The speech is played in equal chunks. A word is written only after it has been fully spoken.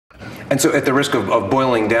And so, at the risk of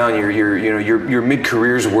boiling down your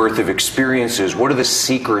mid-career's worth of experiences, what are the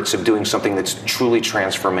secrets of doing something that's truly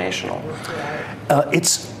transformational?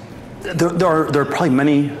 There are probably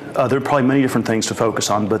many different things to focus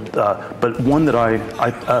on, but one that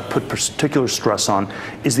I put particular stress on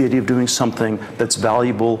is the idea of doing something that's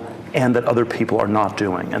valuable and that other people are not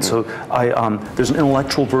doing. And so there's an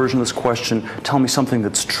intellectual version of this question: tell me something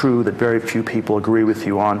that's true that very few people agree with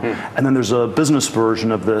you on. And then there's a business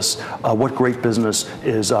version of this: what great business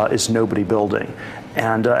is nobody building?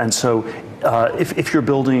 And so if you're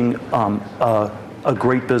building a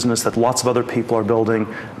great business that lots of other people are building,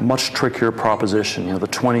 much trickier proposition. The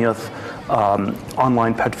 20th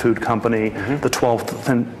online pet food company, the 12th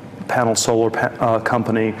thin panel solar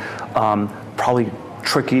company, probably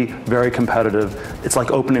tricky, very competitive. It's like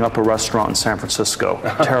opening up a restaurant in San Francisco.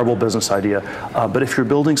 Terrible business idea. But if you're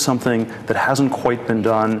building something that hasn't quite been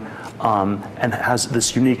done and has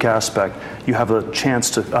this unique aspect, you have a chance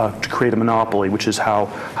to create a monopoly, which is how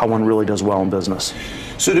one really does well in business.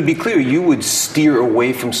 So to be clear, you would steer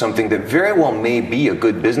away from something that very well may be a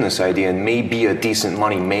good business idea and may be a decent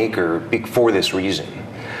money maker for this reason.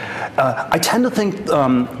 I tend to think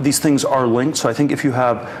these things are linked. So I think if you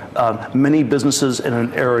have many businesses in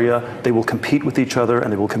an area, they will compete with each other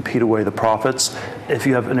and they will compete away the profits. If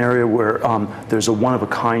you have an area where there's a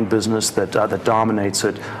one-of-a-kind business that dominates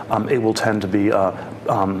it, it will tend to be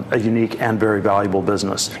a unique and very valuable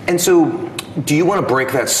business. And so, do you want to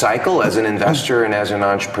break that cycle as an investor and as an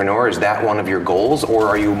entrepreneur? Is that one of your goals, or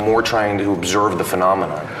are you more trying to observe the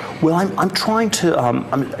phenomenon? Well, I'm trying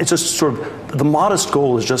to, it's just sort of, the modest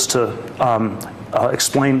goal is just to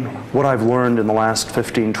explain what I've learned in the last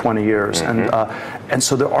 15, 20 years. And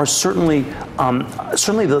so there are certainly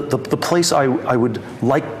the place I would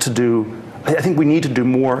like to do. I think we need to do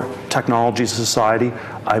more technology as a society.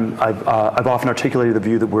 I've often articulated the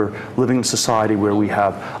view that we're living in a society where we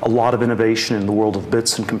have a lot of innovation in the world of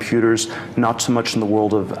bits and computers, not so much in the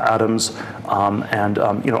world of atoms and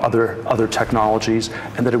other technologies,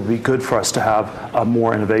 and that it would be good for us to have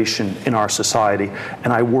more innovation in our society.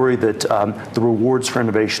 And I worry that the rewards for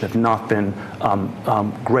innovation have not been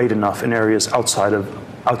great enough in areas outside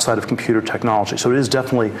of computer technology. So it is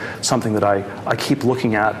definitely something that I keep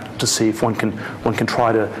looking at to see if one can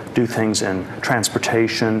try to do things in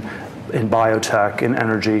transportation, in biotech, in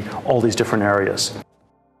energy, all these different areas.